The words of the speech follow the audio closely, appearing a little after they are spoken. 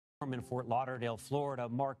In Fort Lauderdale, Florida,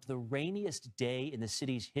 marked the rainiest day in the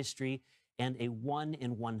city's history and a 1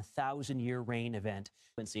 in 1,000 year rain event.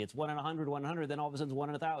 It's 1 in 100, 100, then all of a sudden it's 1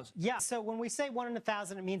 in 1,000. Yeah, so when we say 1 in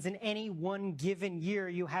 1,000, it means in any one given year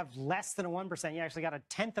you have less than a 1%. You actually got a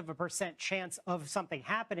 0.1% chance of something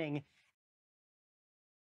happening.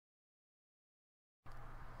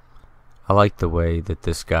 I like the way that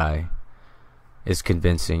this guy is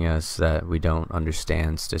convincing us that we don't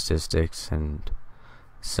understand statistics and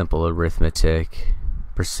simple arithmetic,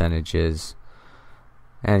 percentages,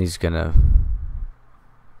 and he's gonna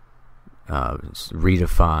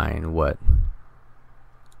redefine what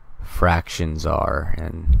fractions are.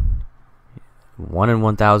 And 1 in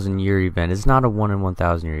 1,000 year event is not a 1 in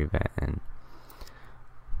 1,000 year event, and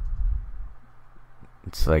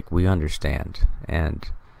it's like, we understand. And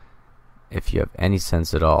if you have any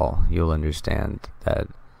sense at all, you'll understand that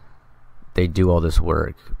they do all this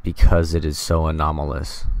work because it is so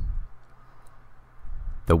anomalous.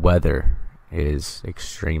 The weather is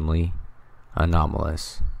extremely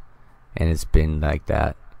anomalous, and it's been like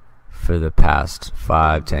that for the past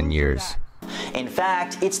 5-10 years. In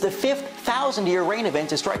fact, it's the 5th 1,000-year rain event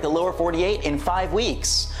to strike the lower 48 in 5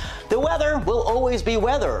 weeks. The weather will always be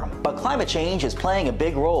weather, but climate change is playing a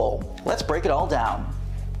big role. Let's break it all down.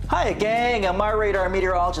 Hi gang, I'm my radar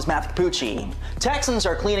meteorologist Matt Capucci. Texans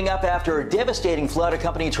are cleaning up after a devastating flood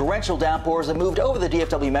accompanying torrential downpours that moved over the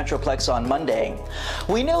DFW Metroplex on Monday.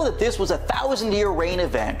 We know that this was a 1,000-year rain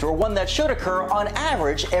event, or one that should occur on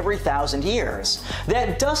average every 1,000 years.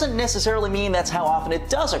 That doesn't necessarily mean that's how often it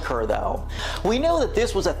does occur though. We know that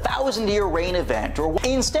this was a 1,000-year rain event, or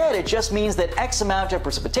instead it just means that X amount of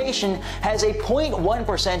precipitation has a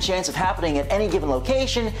 0.1% chance of happening at any given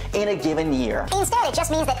location in a given year. Instead it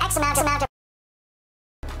just means that X amount of...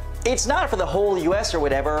 It's not for the whole US or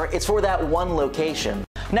whatever, it's for that one location.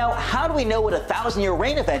 Now, how do we know what a 1,000-year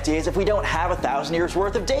rain event is if we don't have 1,000 years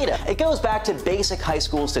worth of data? It goes back to basic high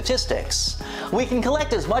school statistics. We can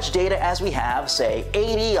collect as much data as we have, say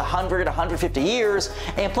 80, 100, 150 years,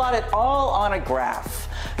 and plot it all on a graph.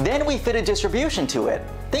 Then we fit a distribution to it.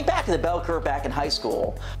 Think back to the bell curve back in high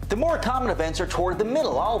school. The more common events are toward the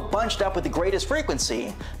middle, all bunched up with the greatest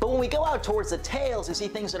frequency. But when we go out towards the tails, you see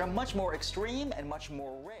things that are much more extreme and much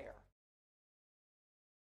more rare.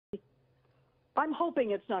 I'm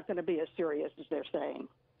hoping it's not going to be as serious as they're saying.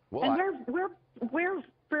 Well, and we're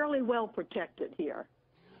fairly well protected here.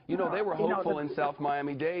 You know, they were hopeful in South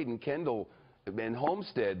Miami-Dade and Kendall and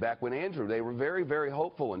Homestead back when Andrew. They were very, very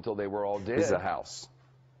hopeful until they were all dead. This is a house.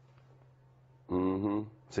 Mm-hmm.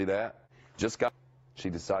 See that? She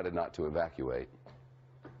decided not to evacuate.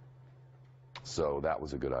 So that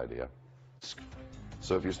was a good idea.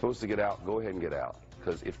 So if you're supposed to get out, go ahead and get out.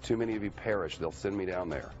 Because if too many of you perish, they'll send me down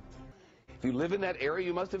there. If you live in that area,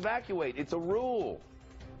 you must evacuate. It's a rule.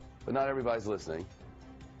 But not everybody's listening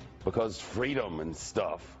because freedom and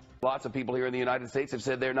stuff. Lots of people here in the United States have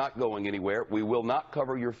said they're not going anywhere. We will not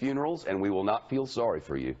cover your funerals, and we will not feel sorry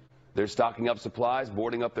for you. They're stocking up supplies,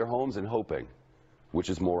 boarding up their homes, and hoping, which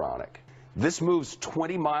is moronic. This moves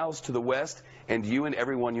 20 miles to the west, and you and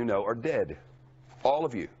everyone you know are dead. All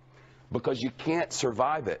of you. Because you can't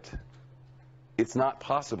survive it. It's not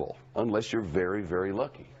possible unless you're very, very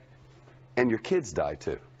lucky. And your kids die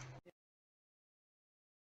too.